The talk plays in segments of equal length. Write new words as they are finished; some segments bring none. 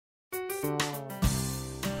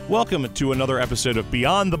Welcome to another episode of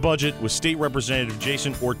Beyond the Budget with State Representative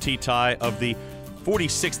Jason Ortitay of the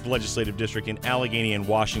 46th Legislative District in Allegheny and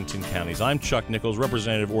Washington counties. I'm Chuck Nichols,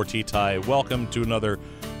 Representative Ortitay. Welcome to another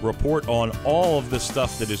report on all of the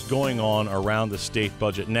stuff that is going on around the state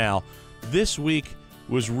budget. Now, this week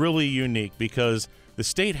was really unique because the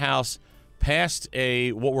State House passed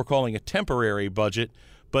what we're calling a temporary budget,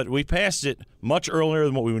 but we passed it much earlier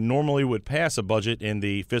than what we normally would pass a budget in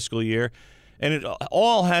the fiscal year. And it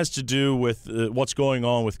all has to do with what's going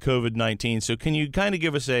on with COVID-19. So can you kind of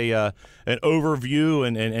give us an overview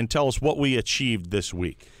and tell us what we achieved this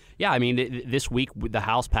week? Yeah, I mean, this week the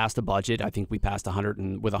House passed a budget. I think we passed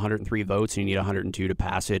with 103 votes, and you need 102 to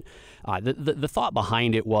pass it. The thought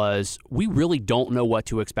behind it was we really don't know what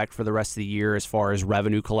to expect for the rest of the year as far as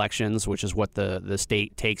revenue collections, which is what the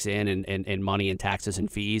state takes in money and taxes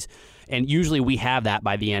and fees. And usually we have that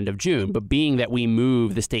by the end of June. But being that we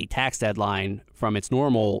move the state tax deadline from its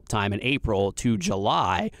normal time in April to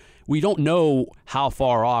July, we don't know how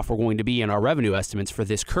far off we're going to be in our revenue estimates for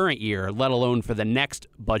this current year, let alone for the next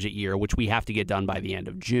budget year, which we have to get done by the end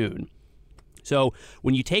of June. So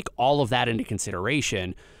when you take all of that into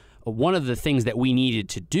consideration, one of the things that we needed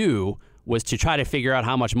to do was to try to figure out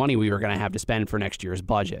how much money we were going to have to spend for next year's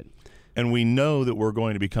budget. And we know that we're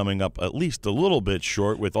going to be coming up at least a little bit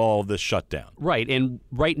short with all of this shutdown. Right. And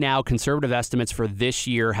right now, conservative estimates for this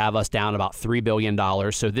year have us down about $3 billion.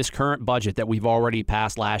 So this current budget that we've already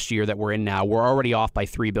passed last year that we're in now, we're already off by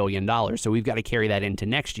 $3 billion. So we've got to carry that into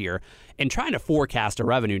next year. And trying to forecast a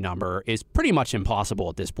revenue number is pretty much impossible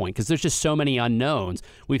at this point because there's just so many unknowns.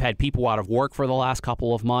 We've had people out of work for the last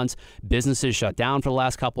couple of months, businesses shut down for the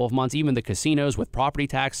last couple of months, even the casinos with property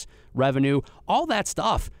tax revenue, all that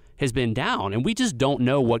stuff has been down, and we just don't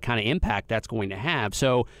know what kind of impact that's going to have.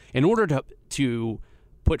 So in order to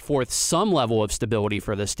put forth some level of stability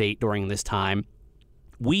for the state during this time,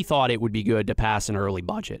 we thought it would be good to pass an early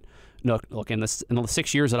budget. Look, in the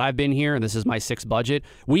 6 years that I've been here, and this is my sixth budget,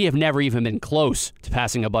 we have never even been close to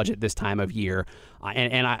passing a budget this time of year.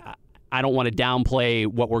 And I don't want to downplay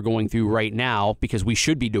what we're going through right now because we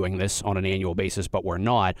should be doing this on an annual basis, but we're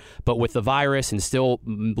not. But with the virus and still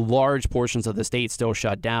large portions of the state still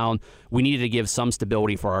shut down, we needed to give some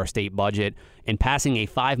stability for our state budget. And passing a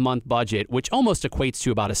 5-month budget, which almost equates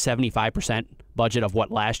to about a 75% budget of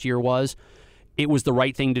what last year was, it was the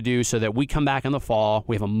right thing to do so that we come back in the fall,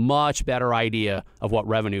 we have a much better idea of what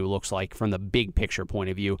revenue looks like from the big picture point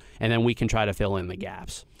of view, and then we can try to fill in the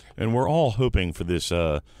gaps. And we're all hoping for this,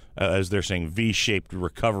 as they're saying, V-shaped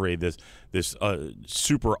recovery, this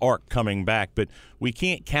super arc coming back. But we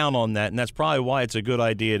can't count on that, and that's probably why it's a good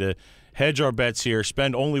idea to hedge our bets here,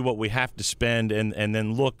 spend only what we have to spend, and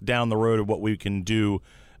then look down the road at what we can do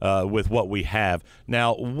with what we have.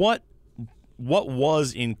 Now, what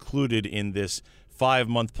was included in this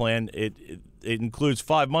 5-month plan? It includes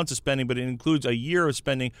 5 months of spending, but it includes a year of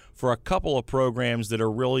spending for a couple of programs that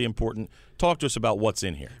are really important. Talk to us about what's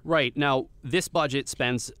in here. Right. Now, this budget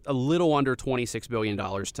spends a little under $26 billion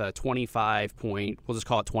to we'll just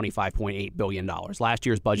call it $25.8 billion. Last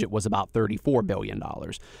year's budget was about $34 billion.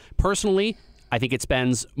 Personally, I think it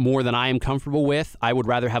spends more than I am comfortable with. I would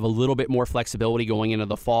rather have a little bit more flexibility going into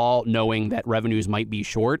the fall, knowing that revenues might be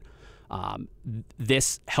short.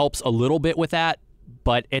 This helps a little bit with that,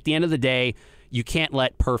 but at the end of the day, you can't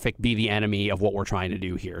let perfect be the enemy of what we're trying to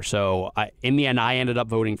do here. So in the end, I ended up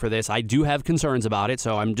voting for this. I do have concerns about it,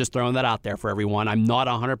 so I'm just throwing that out there for everyone. I'm not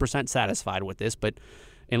 100% satisfied with this, but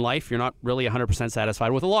in life, you're not really 100%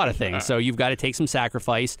 satisfied with a lot of things. So you've got to take some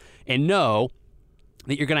sacrifice and know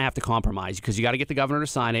that you're going to have to compromise because you got to get the governor to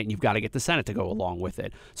sign it and you've got to get the Senate to go along with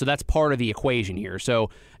it. So that's part of the equation here. So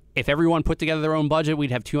if everyone put together their own budget,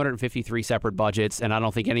 we'd have 253 separate budgets, and I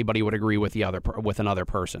don't think anybody would agree with another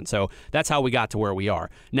person. So that's how we got to where we are.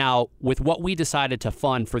 Now, with what we decided to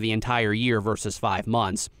fund for the entire year versus 5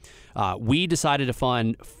 months, we decided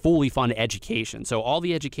to fully fund education. So all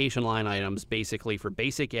the education line items, basically for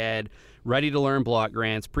basic ed, ready-to-learn block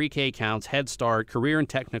grants, pre-K counts, Head Start, career and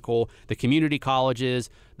technical, the community colleges,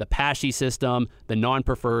 the PASHE system, the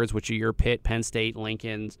non-preferreds, which are your Pitt, Penn State,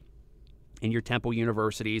 Lincoln, and your Temple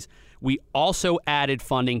universities. We also added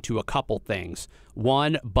funding to a couple things.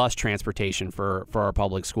 One, bus transportation for our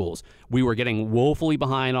public schools. We were getting woefully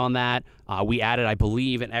behind on that. We added, I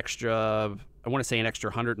believe, an extra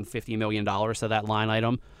 $150 million to that line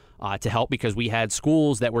item to help because we had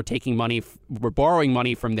schools that were were borrowing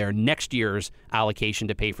money from their next year's allocation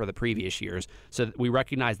to pay for the previous year's. So we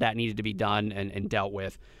recognized that needed to be done and dealt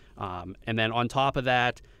with. And then on top of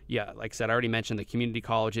that, Yeah, like I said, I already mentioned the community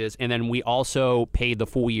colleges, and then we also paid the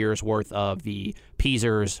full year's worth of the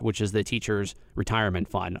PSERS, which is the Teachers Retirement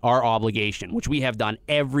Fund, our obligation, which we have done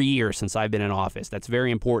every year since I've been in office. That's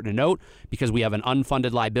very important to note because we have an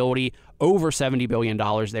unfunded liability over $70 billion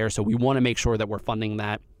there, so we want to make sure that we're funding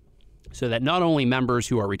that so that not only members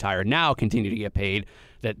who are retired now continue to get paid,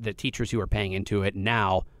 that the teachers who are paying into it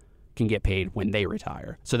now can get paid when they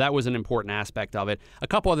retire. So that was an important aspect of it. A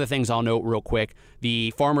couple other things I'll note real quick.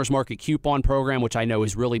 The Farmers Market Coupon Program, which I know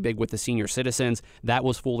is really big with the senior citizens, that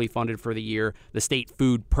was fully funded for the year. The State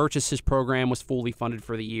Food Purchases Program was fully funded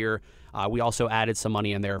for the year. We also added some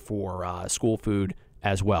money in there for school food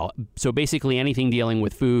as well. So basically anything dealing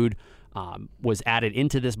with food was added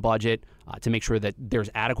into this budget to make sure that there's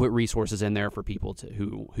adequate resources in there for people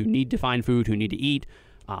who need to find food, who need to eat,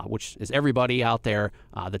 which is everybody out there,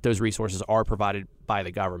 that those resources are provided by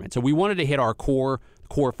the government. So we wanted to hit our core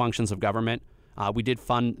functions of government. We did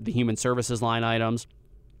fund the human services line items.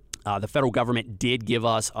 The federal government did give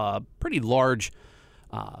us a pretty large,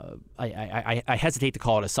 I hesitate to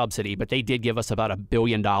call it a subsidy, but they did give us about $1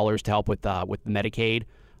 billion to help with Medicaid.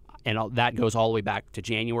 And that goes all the way back to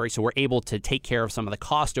January. So we're able to take care of some of the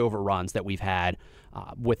cost overruns that we've had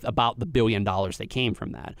with about the $1 billion that came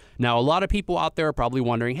from that. Now, a lot of people out there are probably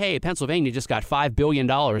wondering, hey, Pennsylvania just got $5 billion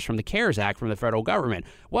from the CARES Act from the federal government.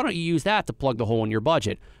 Why don't you use that to plug the hole in your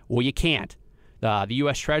budget? Well, you can't. The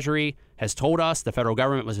U.S. Treasury has told us, the federal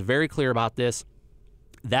government was very clear about this,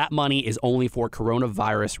 that money is only for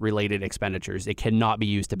coronavirus-related expenditures. It cannot be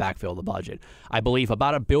used to backfill the budget. I believe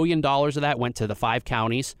about $1 billion of that went to the 5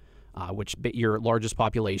 counties, which your largest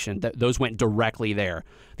population. Those went directly there.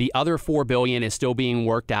 The other $4 billion is still being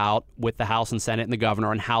worked out with the House and Senate and the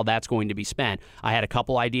governor on how that's going to be spent. I had a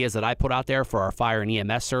couple ideas that I put out there for our fire and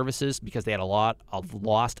EMS services because they had a lot of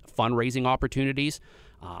lost fundraising opportunities.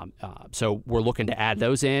 So we're looking to add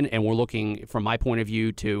those in, and we're looking, from my point of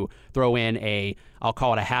view, to throw in I'll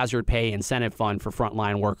call it a hazard pay incentive fund for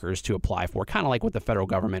frontline workers to apply for, kind of like what the federal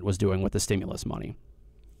government was doing with the stimulus money.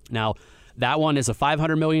 Now, that one is a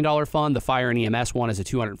 $500 million fund. The fire and EMS one is a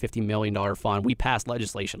 $250 million fund. We passed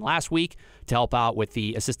legislation last week to help out with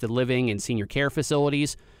the assisted living and senior care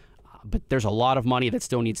facilities. But there's a lot of money that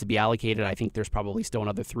still needs to be allocated. I think there's probably still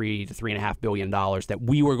another $3 to $3.5 billion that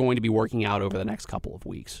we were going to be working out over the next couple of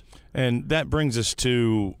weeks. And that brings us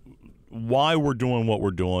to why we're doing what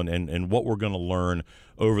we're doing and what we're going to learn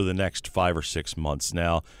over the next 5 or 6 months.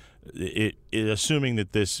 Now, assuming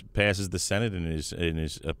that this passes the Senate and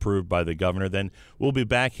is approved by the governor, then we'll be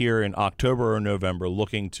back here in October or November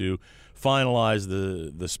looking to finalize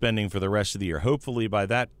the spending for the rest of the year. Hopefully by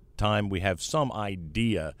that time we have some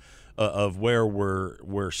idea of where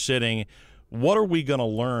we're sitting. What are we going to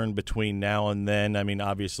learn between now and then? I mean,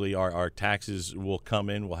 obviously our taxes will come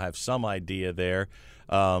in. We'll have some idea there.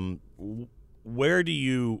 What do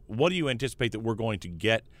you anticipate that we're going to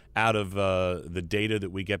get out of the data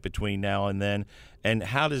that we get between now and then, and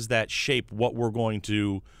how does that shape what we're going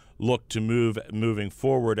to look to moving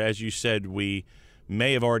forward? As you said, we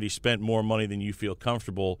may have already spent more money than you feel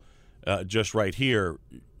comfortable just right here.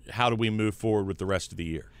 How do we move forward with the rest of the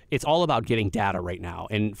year? It's all about getting data right now.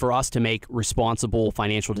 And for us to make responsible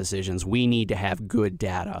financial decisions, we need to have good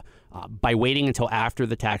data. By waiting until after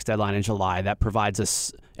the tax deadline in July, that provides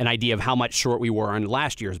us an idea of how much short we were on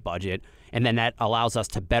last year's budget. And then that allows us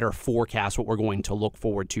to better forecast what we're going to look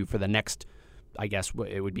forward to for the next, I guess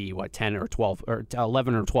it would be, 10 or 12 or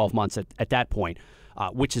 11 or 12 months at that point,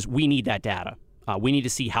 which is we need that data. We need to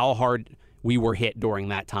see how hard we were hit during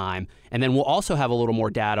that time. And then we'll also have a little more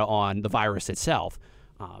data on the virus itself.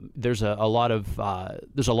 There's a lot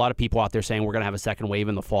of people out there saying we're going to have a second wave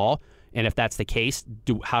in the fall. And if that's the case,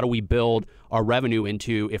 how do we build our revenue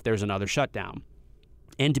into if there's another shutdown?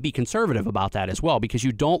 And to be conservative about that as well, because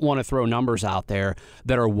you don't want to throw numbers out there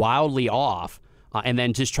that are wildly off and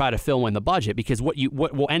then just try to fill in the budget. Because what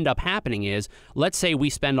will end up happening is, let's say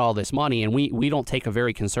we spend all this money and we don't take a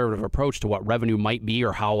very conservative approach to what revenue might be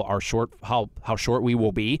or how short we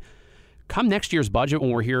will be. Come next year's budget,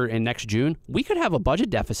 when we're here in next June, we could have a budget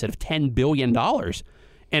deficit of $10 billion.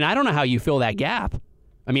 And I don't know how you fill that gap.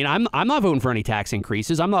 I mean, I'm not voting for any tax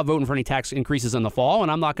increases. I'm not voting for any tax increases in the fall,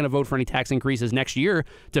 and I'm not going to vote for any tax increases next year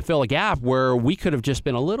to fill a gap where we could have just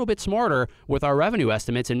been a little bit smarter with our revenue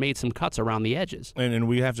estimates and made some cuts around the edges. And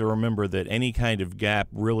we have to remember that any kind of gap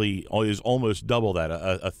really is almost double that.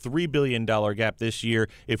 A $3 billion gap this year,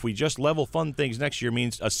 if we just level fund things next year,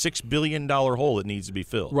 means a $6 billion hole that needs to be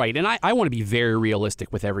filled. Right, and I want to be very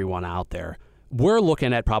realistic with everyone out there. We're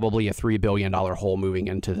looking at probably a $3 billion hole moving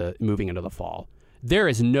into the fall. There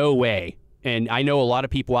is no way And I know a lot of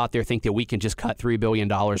people out there think that we can just cut $3 billion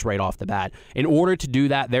right off the bat. In order to do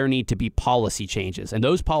that, there need to be policy changes. And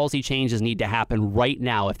those policy changes need to happen right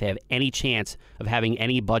now if they have any chance of having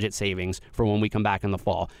any budget savings for when we come back in the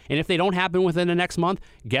fall. And if they don't happen within the next month,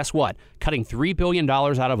 guess what? Cutting $3 billion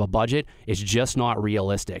out of a budget is just not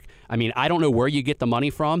realistic. I mean, I don't know where you get the money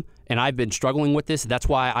from, and I've been struggling with this. That's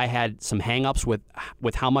why I had some hang-ups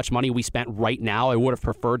with how much money we spent right now. I would have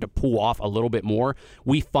preferred to pull off a little bit more.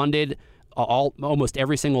 We funded almost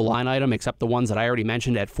every single line item except the ones that I already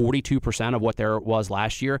mentioned at 42% of what there was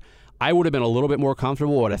last year. I would have been a little bit more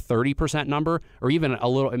comfortable at a 30% number, or even a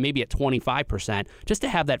little, maybe at 25%, just to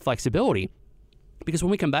have that flexibility. Because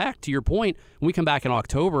when we come back, to your point, when we come back in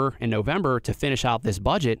October and November to finish out this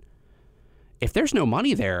budget, if there's no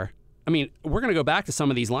money there, I mean, we're going to go back to some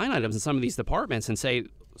of these line items and some of these departments and say,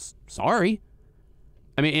 sorry.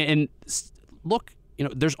 I mean, and look,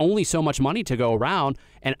 there's only so much money to go around,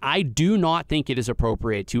 and I do not think it is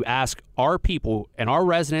appropriate to ask our people and our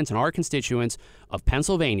residents and our constituents of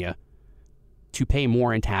Pennsylvania to pay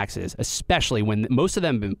more in taxes, especially when most of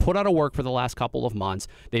them have been put out of work for the last couple of months.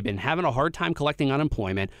 They've been having a hard time collecting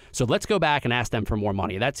unemployment. So let's go back and ask them for more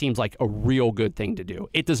money. That seems like a real good thing to do.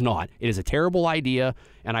 It does not. It is a terrible idea,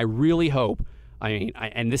 and I really hope,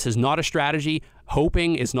 and this is not a strategy.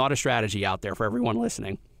 Hoping is not a strategy out there for everyone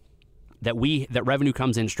listening. That revenue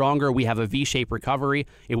comes in stronger, we have a V-shaped recovery,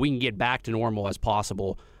 and we can get back to normal as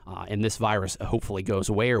possible, and this virus hopefully goes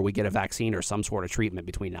away, or we get a vaccine or some sort of treatment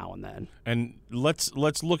between now and then. And let's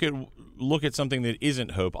look at something that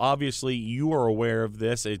isn't hope. Obviously, you are aware of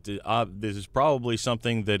this. This is probably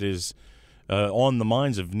something that is on the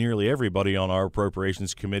minds of nearly everybody on our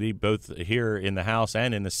Appropriations Committee, both here in the House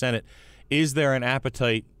and in the Senate. Is there an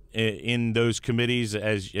appetite in those committees,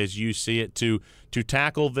 as you see it, to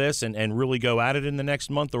tackle this and really go at it in the next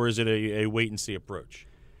month, or is it a wait-and-see approach?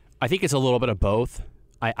 I think it's a little bit of both.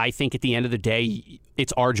 I think at the end of the day,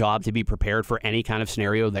 it's our job to be prepared for any kind of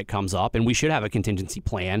scenario that comes up, and we should have a contingency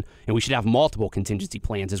plan, and we should have multiple contingency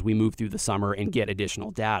plans as we move through the summer and get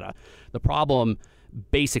additional data. The problem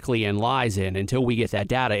basically lies in, until we get that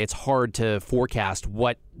data, it's hard to forecast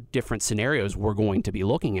what different scenarios we're going to be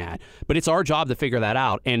looking at. But it's our job to figure that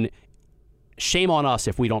out, and shame on us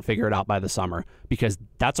if we don't figure it out by the summer, because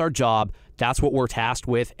that's our job. That's what we're tasked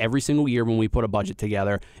with every single year when we put a budget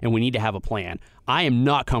together, and we need to have a plan. I am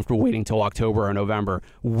not comfortable waiting till October or November,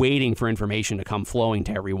 waiting for information to come flowing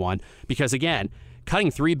to everyone, because again,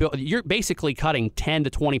 cutting $3 billion, you're basically cutting 10 to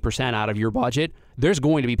 20% out of your budget. There's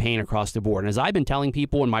going to be pain across the board. And as I've been telling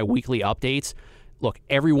people in my weekly updates, look,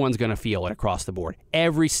 everyone's going to feel it across the board.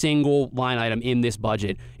 Every single line item in this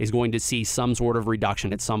budget is going to see some sort of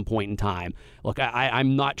reduction at some point in time. Look,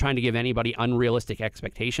 I'm not trying to give anybody unrealistic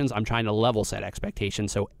expectations. I'm trying to level set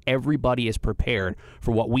expectations so everybody is prepared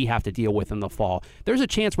for what we have to deal with in the fall. There's a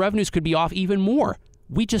chance revenues could be off even more.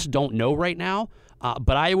 We just don't know right now.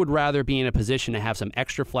 But I would rather be in a position to have some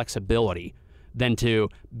extra flexibility than to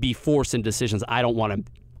be forced in decisions I don't want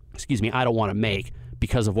to make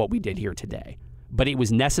because of what we did here today. But it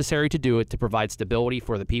was necessary to do it to provide stability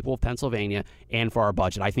for the people of Pennsylvania and for our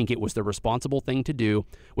budget. I think it was the responsible thing to do,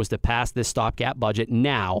 was to pass this stopgap budget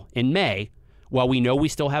now in May, while we know we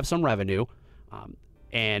still have some revenue,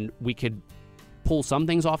 and we could pull some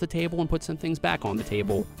things off the table and put some things back on the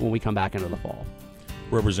table when we come back into the fall.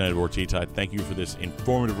 Representative Ortitay, thank you for this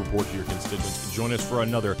informative report to your constituents. Join us for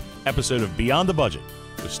another episode of Beyond the Budget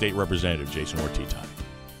with State Representative Jason Ortitay.